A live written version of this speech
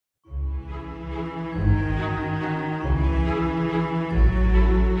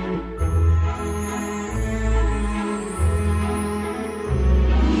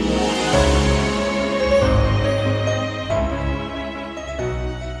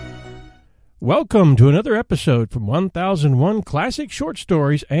Welcome to another episode from 1001 Classic Short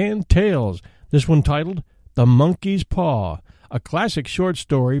Stories and Tales. This one titled The Monkey's Paw, a classic short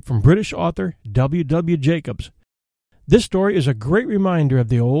story from British author W. W. Jacobs. This story is a great reminder of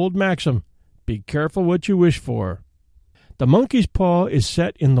the old maxim, be careful what you wish for. The Monkey's Paw is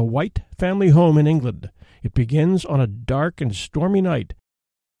set in the White family home in England. It begins on a dark and stormy night.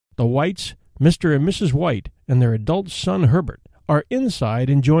 The Whites, Mr. and Mrs. White, and their adult son Herbert, are inside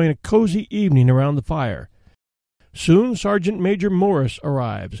enjoying a cozy evening around the fire. Soon Sergeant Major Morris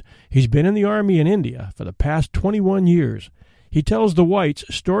arrives. He's been in the army in India for the past 21 years. He tells the Whites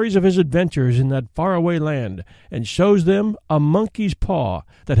stories of his adventures in that faraway land and shows them a monkey's paw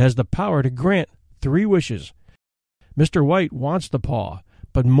that has the power to grant 3 wishes. Mr. White wants the paw,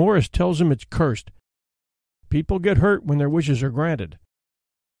 but Morris tells him it's cursed. People get hurt when their wishes are granted.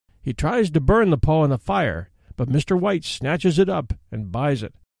 He tries to burn the paw in the fire, but Mr. White snatches it up and buys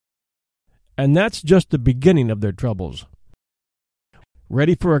it. And that's just the beginning of their troubles.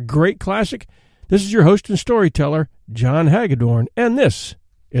 Ready for a great classic? This is your host and storyteller, John Hagedorn, and this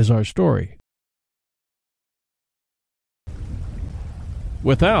is our story.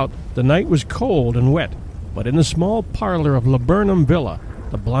 Without, the night was cold and wet, but in the small parlor of Laburnum Villa,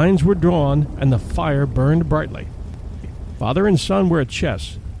 the blinds were drawn and the fire burned brightly. Father and son were at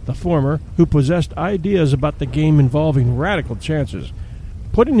chess. The former, who possessed ideas about the game involving radical chances,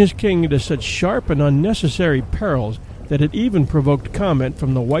 putting his king into such sharp and unnecessary perils that it even provoked comment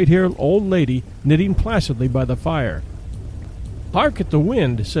from the white-haired old lady knitting placidly by the fire. "Hark at the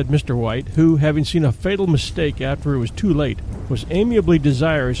wind," said Mr. White, who, having seen a fatal mistake after it was too late, was amiably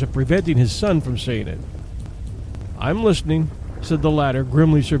desirous of preventing his son from saying it. "I'm listening," said the latter,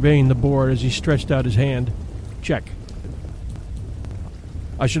 grimly surveying the board as he stretched out his hand. "Check."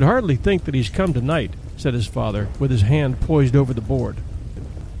 "I should hardly think that he's come tonight," said his father, with his hand poised over the board.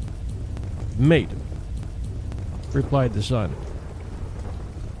 "Mate," replied the son.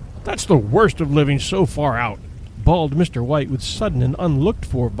 "That's the worst of living so far out," bawled Mr. White with sudden and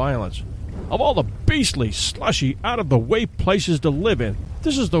unlooked-for violence. "Of all the beastly, slushy, out-of-the-way places to live in,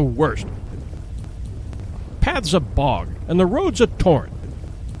 this is the worst. Path's a bog, and the road's a torrent.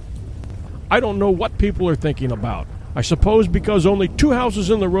 I don't know what people are thinking about. I suppose because only 2 houses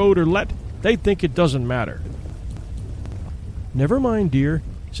in the road are let, they think it doesn't matter." "Never mind, dear,"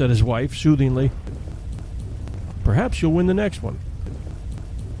 said his wife soothingly. "Perhaps you'll win the next one."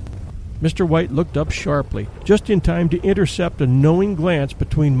 Mr. White looked up sharply, just in time to intercept a knowing glance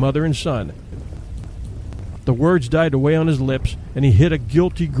between mother and son. The words died away on his lips, and he hid a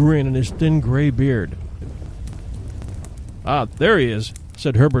guilty grin in his thin gray beard. "Ah, there he is,"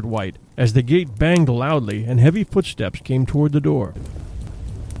 said Herbert White, as the gate banged loudly and heavy footsteps came toward the door.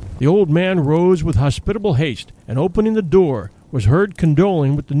 The old man rose with hospitable haste, and opening the door, was heard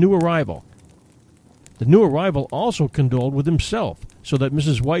condoling with the new arrival. The new arrival also condoled with himself, so that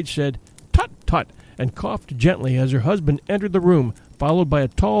Mrs. White said, "Tut, tut," and coughed gently as her husband entered the room, followed by a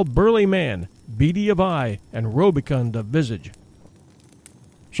tall, burly man, beady of eye and rubicund of visage.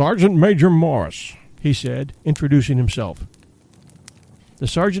 "Sergeant Major Morris," he said, introducing himself. The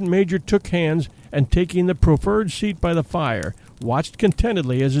sergeant major took hands and, taking the proffered seat by the fire, watched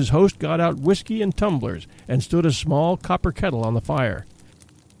contentedly as his host got out whiskey and tumblers and stood a small copper kettle on the fire.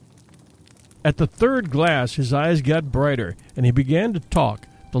 At the 3rd glass his eyes got brighter, and he began to talk,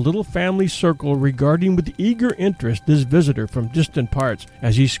 the little family circle regarding with eager interest this visitor from distant parts,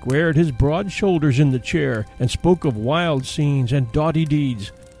 as he squared his broad shoulders in the chair and spoke of wild scenes and doughty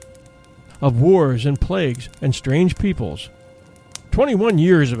deeds, of wars and plagues and strange peoples. 21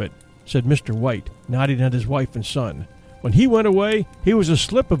 years of it," said Mr. White, nodding at his wife and son. "When he went away, he was a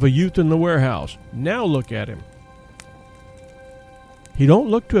slip of a youth in the warehouse. Now look at him." "He don't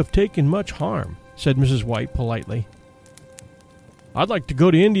look to have taken much harm," said Mrs. White politely. "I'd like to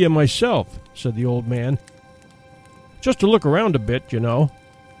go to India myself," said the old man. "Just to look around a bit, you know."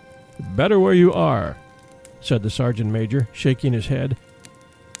 "Better where you are," said the sergeant major, shaking his head.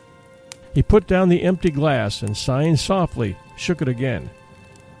 He put down the empty glass and, sighing softly, shook it again.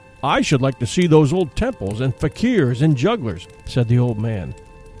 "I should like to see those old temples and fakirs and jugglers," said the old man.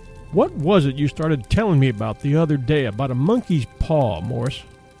 "What was it you started telling me about the other day about a monkey's paw, Morris?"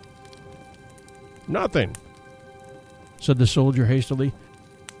 "Nothing," said the soldier hastily.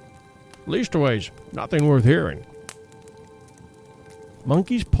 "Leastways, nothing worth hearing."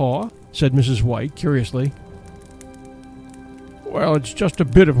 "Monkey's paw?" said Mrs. White curiously. "Well, it's just a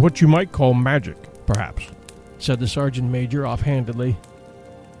bit of what you might call magic, perhaps," said the sergeant major offhandedly.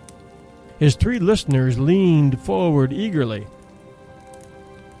 His 3 listeners leaned forward eagerly.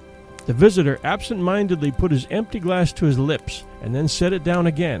 The visitor absent-mindedly put his empty glass to his lips and then set it down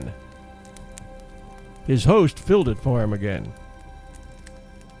again. His host filled it for him again.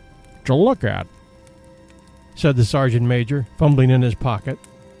 "To look at," said the sergeant major, fumbling in his pocket.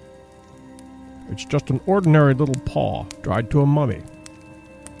 "It's just an ordinary little paw dried to a mummy."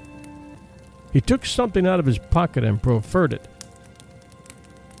 He took something out of his pocket and proffered it.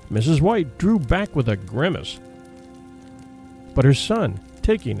 Mrs. White drew back with a grimace. But her son,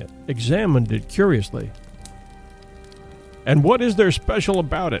 taking it, examined it curiously. "And what is there special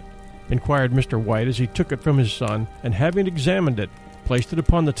about it?" inquired Mr. White as he took it from his son and, having examined it, placed it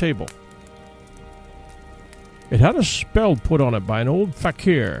upon the table. "It had a spell put on it by an old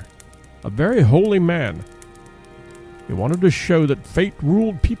fakir, a very holy man. He wanted to show that fate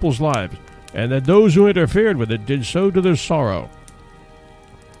ruled people's lives, and that those who interfered with it did so to their sorrow.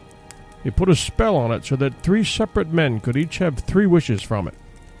 He put a spell on it so that 3 separate men could each have 3 wishes from it."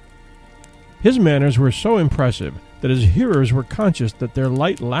 His manners were so impressive that his hearers were conscious that their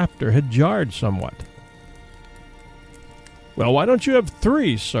light laughter had jarred somewhat. "Well, why don't you have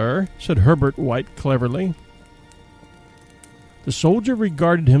 3, sir?" said Herbert White cleverly. The soldier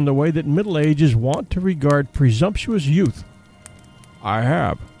regarded him the way that middle age is wont to regard presumptuous youth. "I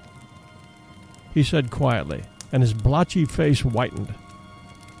have," he said quietly, and his blotchy face whitened.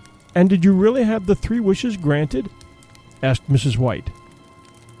 "And did you really have the 3 wishes granted?" asked Mrs. White.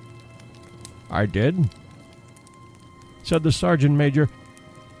 "I did," said the sergeant major,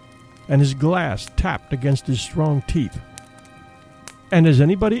 and his glass tapped against his strong teeth. "And has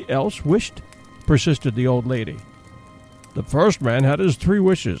anybody else wished?" persisted the old lady. "The first man had his 3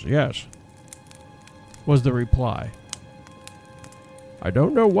 wishes, yes," was the reply. "I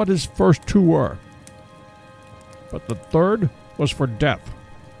don't know what his first 2 were, but the third was for death.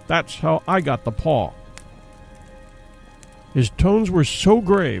 That's how I got the paw." His tones were so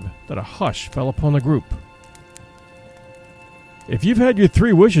grave that a hush fell upon the group. "If you've had your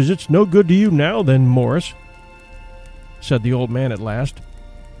 3 wishes, it's no good to you now, then, Morris," said the old man at last.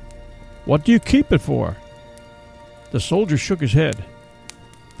 "What do you keep it for?" The soldier shook his head.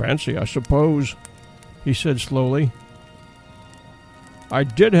 "Fancy, I suppose," he said slowly. "I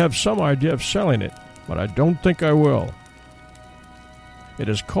did have some idea of selling it, but I don't think I will. It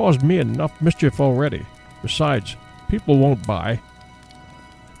has caused me enough mischief already. Besides, people won't buy.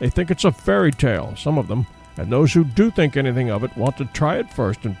 They think it's a fairy tale, some of them, and those who do think anything of it want to try it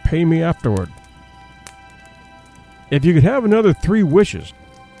first and pay me afterward." "If you could have another 3 wishes,"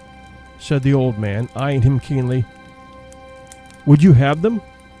 said the old man, eyeing him keenly, "would you have them?"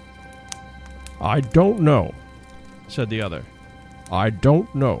 "I don't know," said the other. "I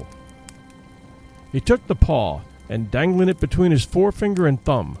don't know." He took the paw, and dangling it between his forefinger and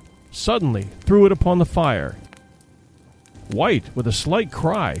thumb, suddenly threw it upon the fire. White, with a slight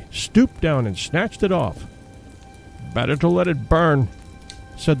cry, stooped down and snatched it off. "Better to let it burn,"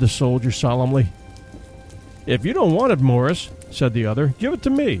 said the soldier solemnly. "If you don't want it, Morris," said the other, "give it to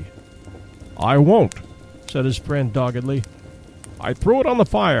me." "I won't," said his friend doggedly. "I threw it on the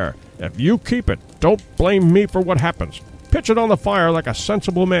fire. If you keep it, don't blame me for what happens. Pitch it on the fire like a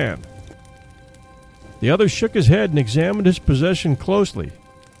sensible man." The other shook his head and examined his possession closely.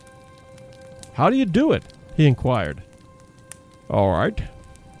 "How do you do it?" he inquired. "All right.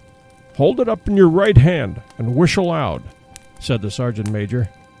 Hold it up in your right hand and wish aloud," said the sergeant major.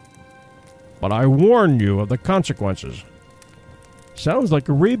 "But I warn you of the consequences." "Sounds like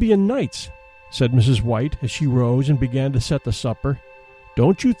Arabian Nights," said Mrs. White as she rose and began to set the supper.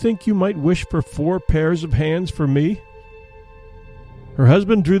 "Don't you think you might wish for 4 pairs of hands for me?" Her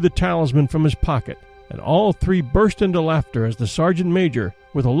husband drew the talisman from his pocket, and all 3 burst into laughter as the sergeant major,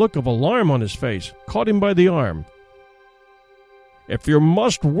 with a look of alarm on his face, caught him by the arm. "If you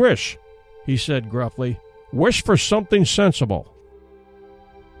must wish," he said gruffly, "wish for something sensible."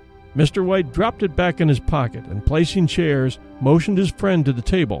 Mr. White dropped it back in his pocket and, placing chairs, motioned his friend to the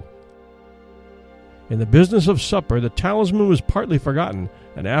table. In the business of supper, the talisman was partly forgotten,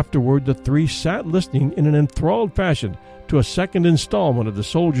 and afterward the 3 sat listening in an enthralled fashion to a second installment of the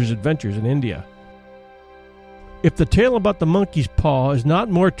soldier's adventures in India. "If the tale about the monkey's paw is not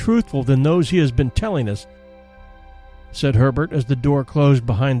more truthful than those he has been telling us," said Herbert as the door closed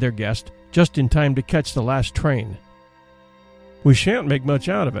behind their guest, just in time to catch the last train, "we shan't make much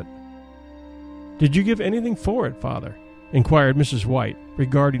out of it." "Did you give anything for it, Father?" inquired Mrs. White,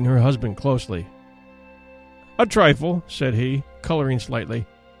 regarding her husband closely. "A trifle," said he, coloring slightly.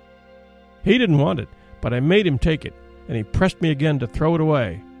 "He didn't want it, but I made him take it, and he pressed me again to throw it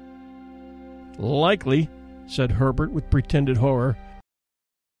away." "Likely," said Herbert with pretended horror.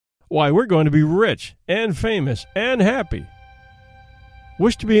 "Why, we're going to be rich and famous and happy."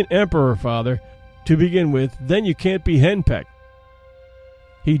 "Wish to be an emperor, Father, to begin with, then you can't be henpecked."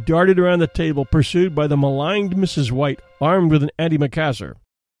 He darted around the table, pursued by the maligned Mrs. White, armed with an antimacassar.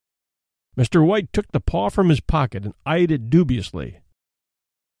 Mr. White took the paw from his pocket and eyed it dubiously.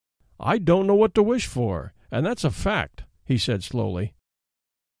 "I don't know what to wish for, and that's a fact," he said slowly.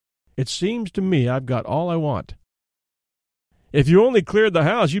 "It seems to me I've got all I want." "If you only cleared the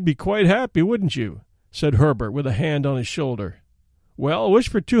house, you'd be quite happy, wouldn't you?" said Herbert, with a hand on his shoulder. "Well, wish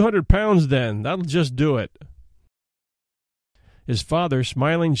for £200 then. That'll just do it." His father,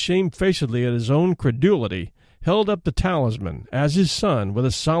 smiling shamefacedly at his own credulity, held up the talisman, as his son, with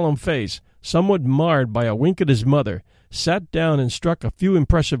a solemn face, somewhat marred by a wink at his mother, sat down and struck a few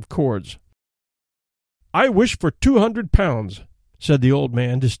impressive chords. "I wish for £200, said the old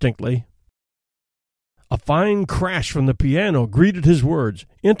man distinctly. A fine crash from the piano greeted his words,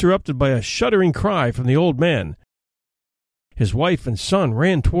 interrupted by a shuddering cry from the old man. His wife and son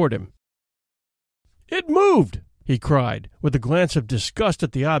ran toward him. "It moved!" he cried, with a glance of disgust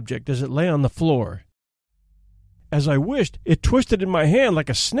at the object as it lay on the floor. "As I wished, it twisted in my hand like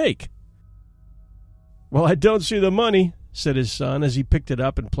a snake." "Well, I don't see the money," said his son as he picked it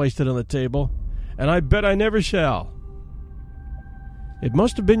up and placed it on the table, "and I bet I never shall." "It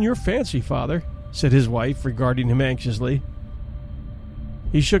must have been your fancy, father," said his wife, regarding him anxiously.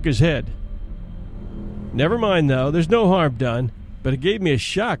 He shook his head. "Never mind, though. There's no harm done, but it gave me a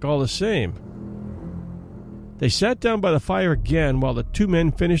shock all the same." They sat down by the fire again while the two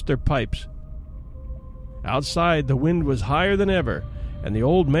men finished their pipes. Outside, the wind was higher than ever, and the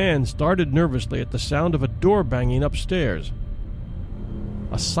old man started nervously at the sound of a door banging upstairs.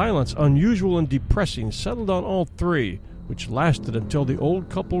 A silence unusual and depressing settled on all three, which lasted until the old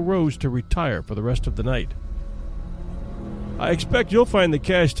couple rose to retire for the rest of the night. "I expect you'll find the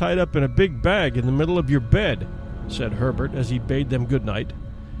cash tied up in a big bag in the middle of your bed," said Herbert as he bade them good night,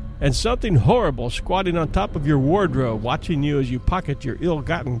 "and something horrible squatting on top of your wardrobe, watching you as you pocket your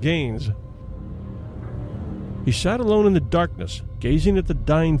ill-gotten gains." He sat alone in the darkness, gazing at the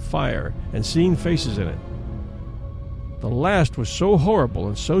dying fire and seeing faces in it. The last was so horrible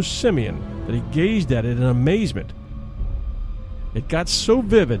and so simian that he gazed at it in amazement. It got so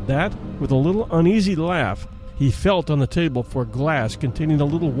vivid that, with a little uneasy laugh, he felt on the table for a glass containing a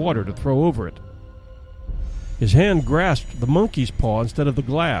little water to throw over it. His hand grasped the monkey's paw instead of the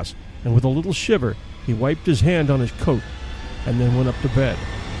glass, and with a little shiver he wiped his hand on his coat and then went up to bed.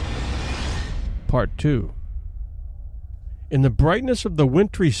 Part 2. In the brightness of the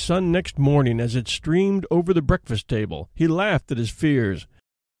wintry sun next morning, as it streamed over the breakfast table, he laughed at his fears.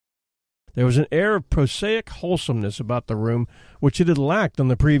 There was an air of prosaic wholesomeness about the room which it had lacked on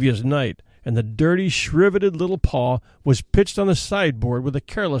the previous night, and the dirty, shriveted little paw was pitched on the sideboard with a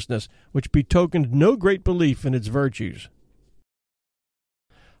carelessness which betokened no great belief in its virtues.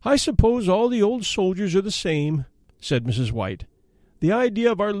 "I suppose all the old soldiers are the same," said Mrs. White. "The idea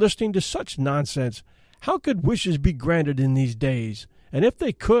of our listening to such nonsense! How could wishes be granted in these days? And if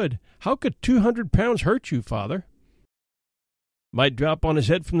they could, how could £200 hurt you, father?" "Might drop on his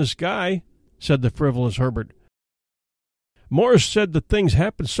head from the sky," said the frivolous Herbert. "Morris said that things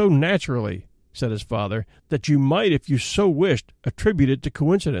happen so naturally," said his father, "that you might, if you so wished, attribute it to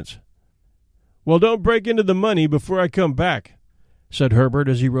coincidence." "Well, don't break into the money before I come back," said Herbert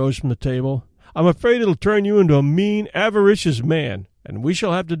as he rose from the table. "I'm afraid it'll turn you into a mean, avaricious man, and we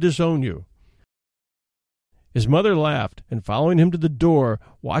shall have to disown you." His mother laughed, and following him to the door,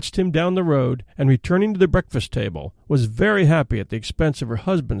 watched him down the road, and returning to the breakfast table, was very happy at the expense of her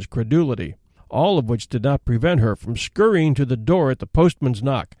husband's credulity, all of which did not prevent her from scurrying to the door at the postman's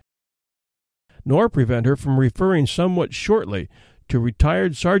knock, nor prevent her from referring somewhat shortly to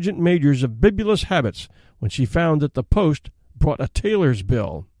retired sergeant majors of bibulous habits when she found that the post brought a tailor's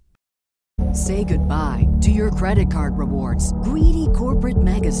bill. Say goodbye to your credit card rewards. Greedy corporate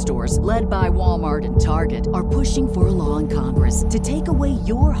mega stores, led by Walmart and Target, are pushing for a law in Congress to take away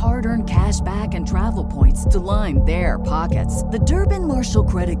your hard-earned cash back and travel points to line their pockets. The Durbin-Marshall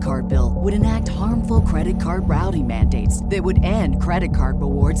credit card bill would enact harmful credit card routing mandates that would end credit card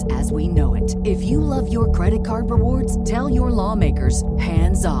rewards as we know it. If you love your credit card rewards, tell your lawmakers,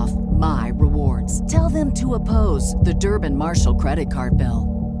 hands off my rewards. Tell them to oppose the Durbin-Marshall credit card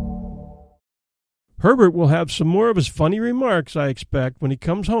bill. "Herbert will have some more of his funny remarks, I expect, when he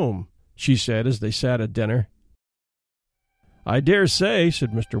comes home," she said as they sat at dinner. "I dare say," said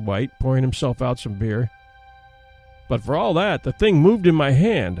Mr. White, pouring himself out some beer. "But for all that, the thing moved in my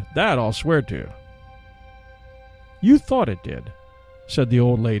hand, that I'll swear to." "You thought it did," said the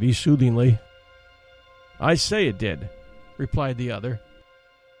old lady soothingly. "I say it did," replied the other.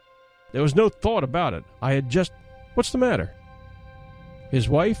 "There was no thought about it. I had just— What's the matter?" His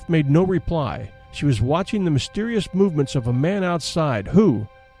wife made no reply, she was watching the mysterious movements of a man outside who,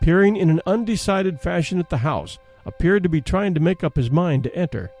 peering in an undecided fashion at the house, appeared to be trying to make up his mind to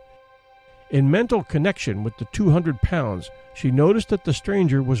enter. In mental connection with the 200 pounds, she noticed that the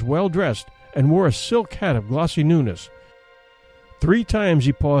stranger was well dressed and wore a silk hat of glossy newness. 3 times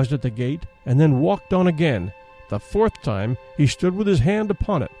he paused at the gate and then walked on again. The 4th time he stood with his hand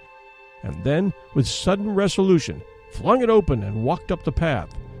upon it, and then, with sudden resolution, flung it open and walked up the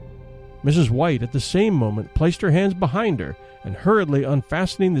path. Mrs. White at the same moment placed her hands behind her and, hurriedly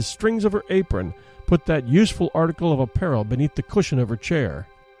unfastening the strings of her apron, put that useful article of apparel beneath the cushion of her chair.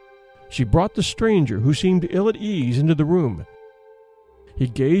 She brought the stranger, who seemed ill at ease, into the room. He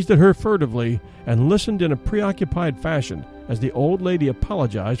gazed at her furtively and listened in a preoccupied fashion as the old lady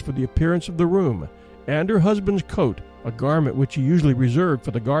apologized for the appearance of the room and her husband's coat, a garment which he usually reserved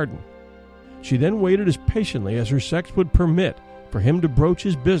for the garden. She then waited as patiently as her sex would permit for him to broach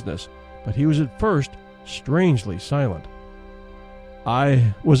his business, but he was at first strangely silent.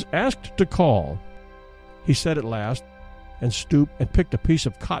 "I was asked to call," he said at last, and stooped and picked a piece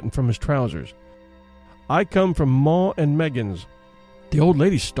of cotton from his trousers. "I come from Ma and Megan's." The old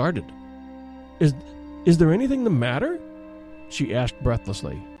lady started. Is there anything the matter?" she asked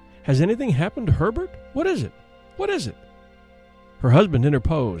breathlessly. "Has anything happened to Herbert? What is it? What is it?" Her husband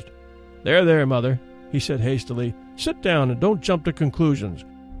interposed. There, mother," he said hastily. "Sit down and don't jump to conclusions.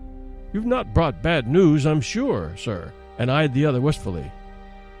 You've not brought bad news, I'm sure, sir," and eyed the other wistfully.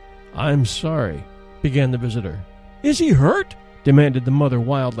 "I'm sorry," began the visitor. "Is he hurt?" demanded the mother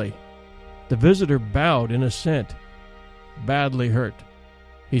wildly. The visitor bowed in assent. "Badly hurt,"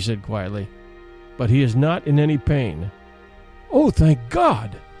 he said quietly, "but he is not in any pain." "Oh, thank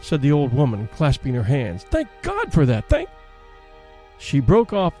God," said the old woman, clasping her hands. "Thank God for that, She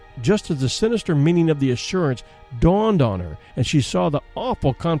broke off just as the sinister meaning of the assurance dawned on her, and she saw the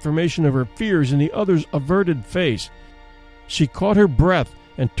awful confirmation of her fears in the other's averted face. She caught her breath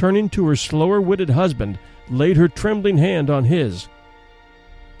and, turning to her slower-witted husband, laid her trembling hand on his.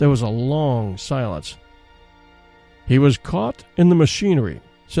 There was a long silence. "He was caught in the machinery,"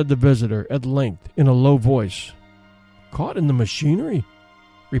 said the visitor at length in a low voice. "Caught in the machinery?"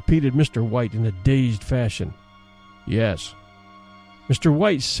 repeated Mr. White in a dazed fashion. "Yes." Mr.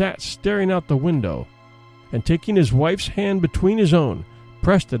 White sat staring out the window, and taking his wife's hand between his own,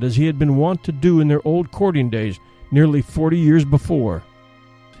 pressed it as he had been wont to do in their old courting days nearly 40 years before.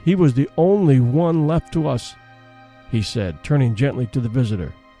 "He was the only one left to us," he said, turning gently to the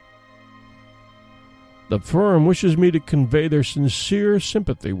visitor. "The firm wishes me to convey their sincere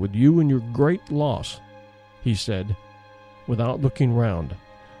sympathy with you in your great loss," he said, without looking round.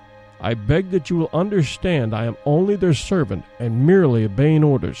 "I beg that you will understand I am only their servant and merely obeying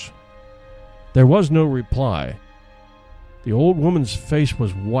orders." There was no reply. The old woman's face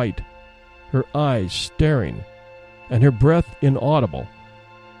was white, her eyes staring, and her breath inaudible.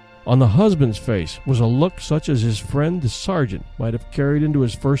 On the husband's face was a look such as his friend the sergeant might have carried into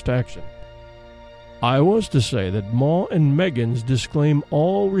his first action. "I was to say that Ma and Megan's disclaim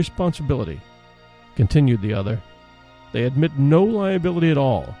all responsibility," continued the other. "They admit no liability at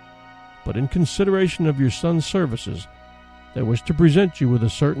all, but in consideration of your son's services, they wish to present you with a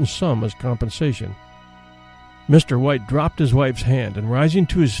certain sum as compensation." Mr. White dropped his wife's hand and, rising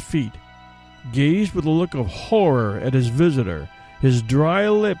to his feet, gazed with a look of horror at his visitor. His dry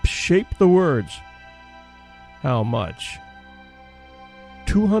lips shaped the words. "How much?"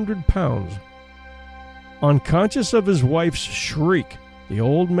 200 pounds. Unconscious of his wife's shriek, the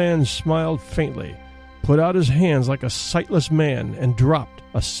old man smiled faintly, put out his hands like a sightless man, and dropped,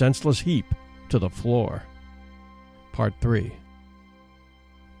 a senseless heap, to the floor. Part 3.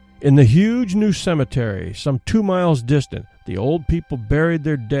 In the huge new cemetery, some 2 miles distant, the old people buried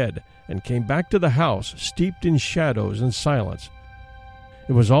their dead and came back to the house steeped in shadows and silence.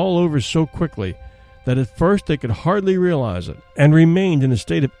 It was all over so quickly that at first they could hardly realize it, and remained in a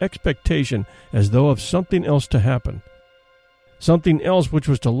state of expectation as though of something else to happen. Something else which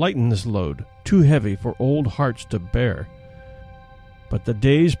was to lighten this load, too heavy for old hearts to bear. But the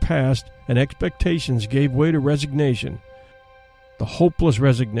days passed, and expectations gave way to resignation, the hopeless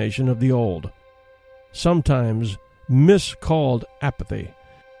resignation of the old, sometimes miscalled apathy.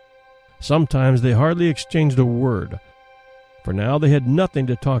 Sometimes they hardly exchanged a word, for now they had nothing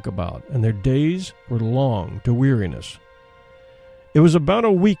to talk about, and their days were long to weariness. It was about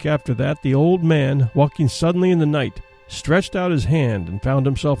a week after that the old man, walking suddenly in the night, stretched out his hand and found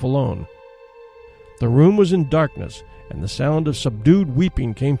himself alone. The room was in darkness, and the sound of subdued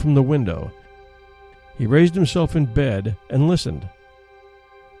weeping came from the window. He raised himself in bed and listened.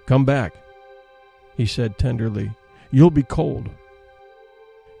 "Come back," he said tenderly. "You'll be cold."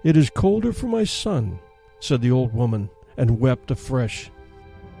 "It is colder for my son," said the old woman, and wept afresh.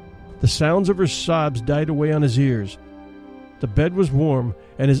 The sounds of her sobs died away on his ears. The bed was warm,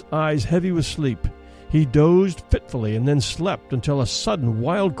 and his eyes heavy with sleep. He dozed fitfully and then slept until a sudden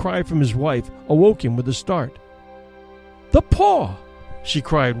wild cry from his wife awoke him with a start. "The paw!" she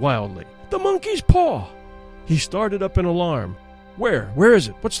cried wildly. "The monkey's paw!" He started up in alarm. Where is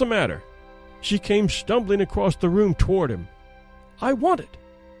it? What's the matter?" She came stumbling across the room toward him. "I want it,"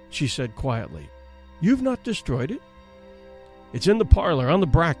 she said quietly. "You've not destroyed it?" "It's in the parlor on the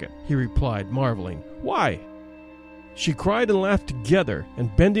bracket," he replied, marveling. "Why?" She cried and laughed together,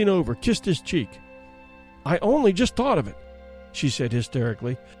 and bending over, kissed his cheek. "I only just thought of it," she said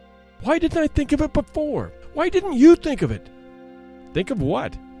hysterically. "Why didn't I think of it before? Why didn't you think of it?" "Think of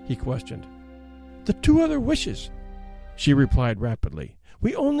what?" he questioned. "The 2 other wishes," she replied rapidly.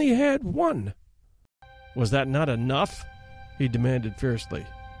 "We only had 1. "Was that not enough?" he demanded fiercely.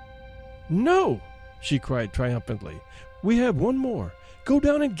 "No," she cried triumphantly. "We have 1 more. Go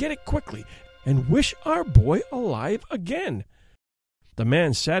down and get it quickly, and wish our boy alive again." The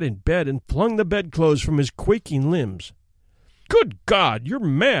man sat in bed and flung the bedclothes from his quaking limbs. "Good God, you're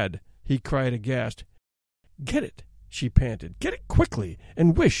mad!" he cried aghast. "Get it," she panted. "Get it quickly,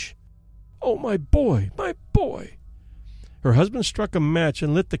 and wish. Oh, my boy, my boy!" Her husband struck a match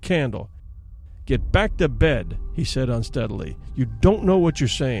and lit the candle. "Get back to bed," he said unsteadily. "You don't know what you're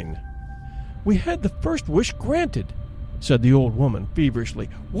saying." "We had the first wish granted," said the old woman feverishly.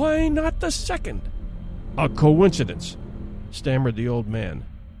 "Why not the second?" "A coincidence," stammered the old man.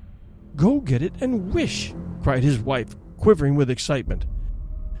 "Go get it and wish," cried his wife, quivering with excitement.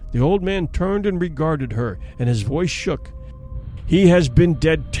 The old man turned and regarded her, and his voice shook. "He has been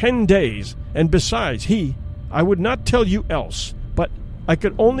dead 10 days, and besides, I would not tell you else, but I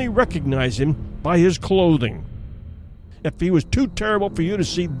could only recognize him by his clothing. If he was too terrible for you to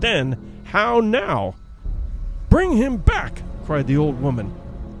see then, how now?" "Bring him back," cried the old woman,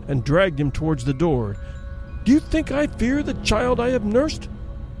 and dragged him towards the door. "Do you think I fear the child I have nursed?"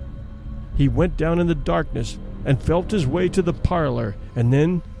 He went down in the darkness and felt his way to the parlor and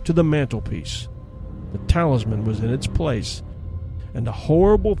then to the mantelpiece. The talisman was in its place, and a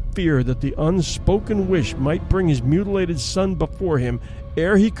horrible fear that the unspoken wish might bring his mutilated son before him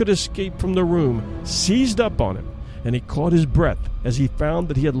ere he could escape from the room seized up on him, and he caught his breath as he found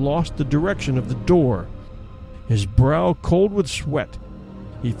that he had lost the direction of the door. His brow cold with sweat,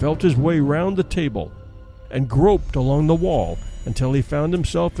 he felt his way round the table and groped along the wall until he found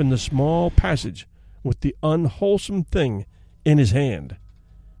himself in the small passage with the unwholesome thing in his hand.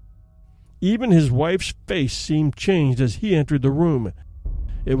 Even his wife's face seemed changed as he entered the room.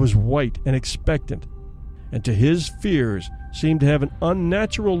 It was white and expectant, and to his fears seemed to have an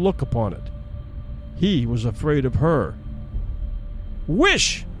unnatural look upon it. He was afraid of her.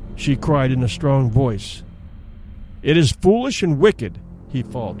 "Wish!" she cried in a strong voice. "It is foolish and wicked," he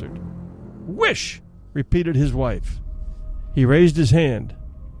faltered. "Wish!" repeated his wife. He raised his hand.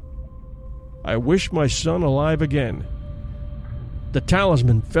 "I wish my son alive again." The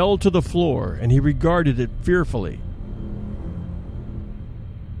talisman fell to the floor, and he regarded it fearfully.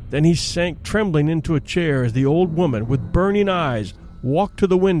 Then he sank trembling into a chair as the old woman, with burning eyes, walked to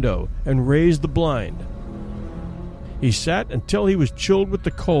the window and raised the blind. He sat until he was chilled with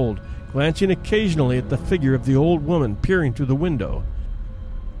the cold, glancing occasionally at the figure of the old woman peering through the window.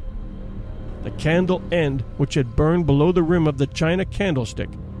 The candle end, which had burned below the rim of the china candlestick,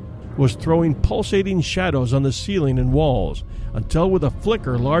 was throwing pulsating shadows on the ceiling and walls, until with a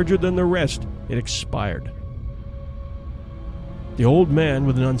flicker larger than the rest, it expired. The old man,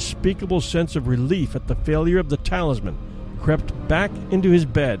 with an unspeakable sense of relief at the failure of the talisman, crept back into his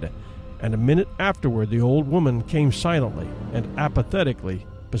bed, and a minute afterward the old woman came silently and apathetically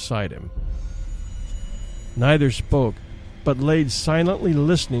beside him. Neither spoke, but laid silently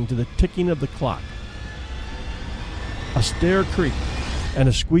listening to the ticking of the clock. A stair creaked, and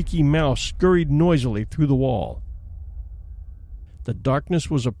a squeaky mouse scurried noisily through the wall. The darkness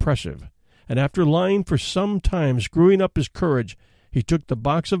was oppressive, and after lying for some time screwing up his courage, he took the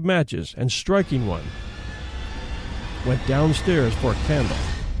box of matches and, striking one, went downstairs for a candle.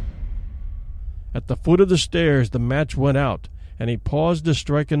 At the foot of the stairs the match went out, and he paused to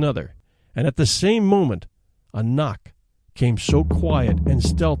strike another, and at the same moment a knock came so quiet and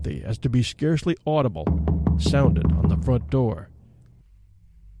stealthy as to be scarcely audible, sounded on the front door.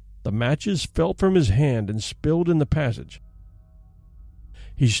 The matches fell from his hand and spilled in the passage.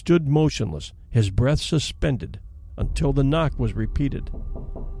 He stood motionless, his breath suspended, until the knock was repeated.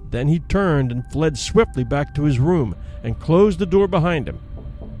 Then he turned and fled swiftly back to his room and closed the door behind him.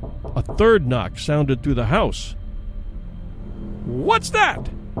 A third knock sounded through the house. "What's that?"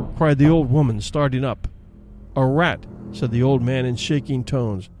 cried the old woman, starting up. "A rat," said the old man in shaking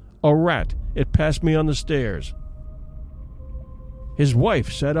tones. "A rat. It passed me on the stairs." His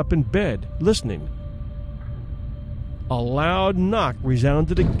wife sat up in bed, listening. A loud knock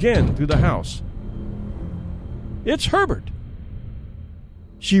resounded again through the house. "It's Herbert!"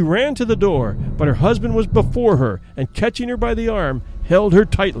 She ran to the door, but her husband was before her, and catching her by the arm, held her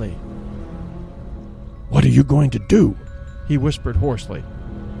tightly. "What are you going to do?" he whispered hoarsely.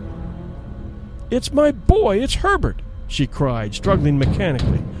 "It's my boy, it's Herbert!" she cried, struggling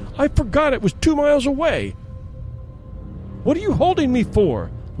mechanically. "I forgot it was 2 miles away." "What are you holding me for?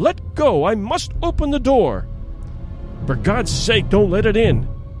 Let go! I must open the door!" "For God's sake, don't let it in!"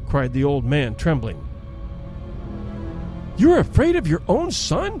 cried the old man, trembling. "You're afraid of your own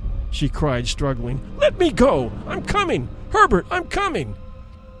son?" she cried, struggling. "Let me go! I'm coming! Herbert, I'm coming!"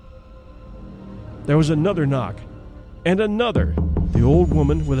 There was another knock, and another. The old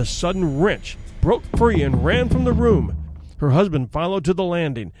woman, with a sudden wrench, broke free and ran from the room. Her husband followed to the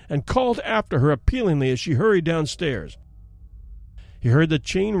landing and called after her appealingly as she hurried downstairs. He heard the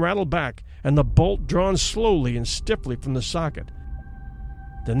chain rattle back and the bolt drawn slowly and stiffly from the socket.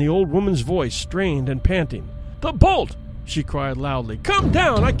 Then the old woman's voice, strained and panting. "The bolt!" she cried loudly. "Come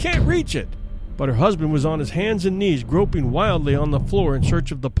down! I can't reach it!" But her husband was on his hands and knees, groping wildly on the floor in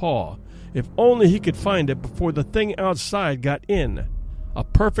search of the paw. If only he could find it before the thing outside got in. A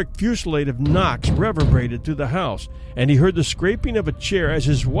perfect fusillade of knocks reverberated through the house, and he heard the scraping of a chair as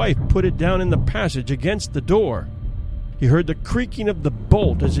his wife put it down in the passage against the door. He heard the creaking of the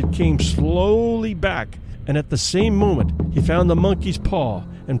bolt as it came slowly back, and at the same moment he found the monkey's paw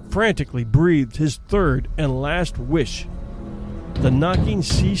and frantically breathed his third and last wish. The knocking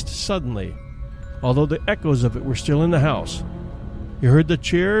ceased suddenly, although the echoes of it were still in the house. He heard the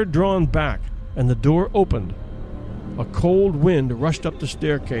chair drawn back and the door opened. A cold wind rushed up the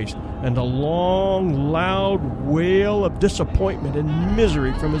staircase, and a long, loud wail of disappointment and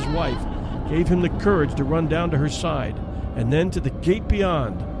misery from his wife gave him the courage to run down to her side, and then to the gate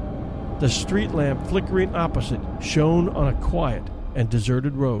beyond. The street lamp flickering opposite shone on a quiet and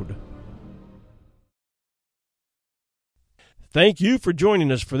deserted road. Thank you for joining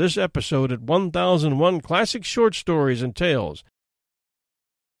us for this episode at 1001 Classic Short Stories and Tales.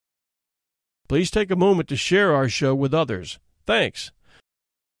 Please take a moment to share our show with others. Thanks.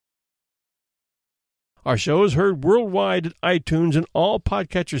 Our show is heard worldwide at iTunes and all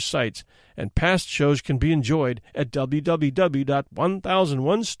podcatcher sites, and past shows can be enjoyed at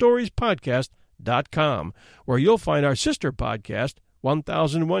www.1001storiespodcast.com, where you'll find our sister podcast,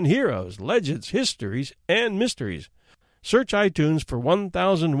 1001 Heroes, Legends, Histories, and Mysteries. Search iTunes for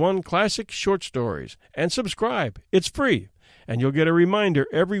 1001 Classic Short Stories and subscribe. It's free, and you'll get a reminder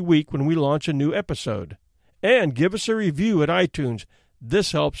every week when we launch a new episode. And give us a review at iTunes.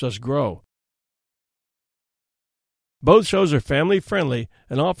 This helps us grow. Both shows are family-friendly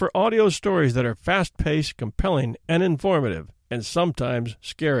and offer audio stories that are fast-paced, compelling, and informative, and sometimes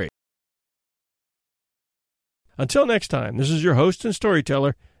scary. Until next time, this is your host and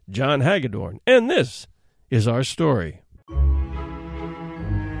storyteller, John Hagedorn, and this is our story.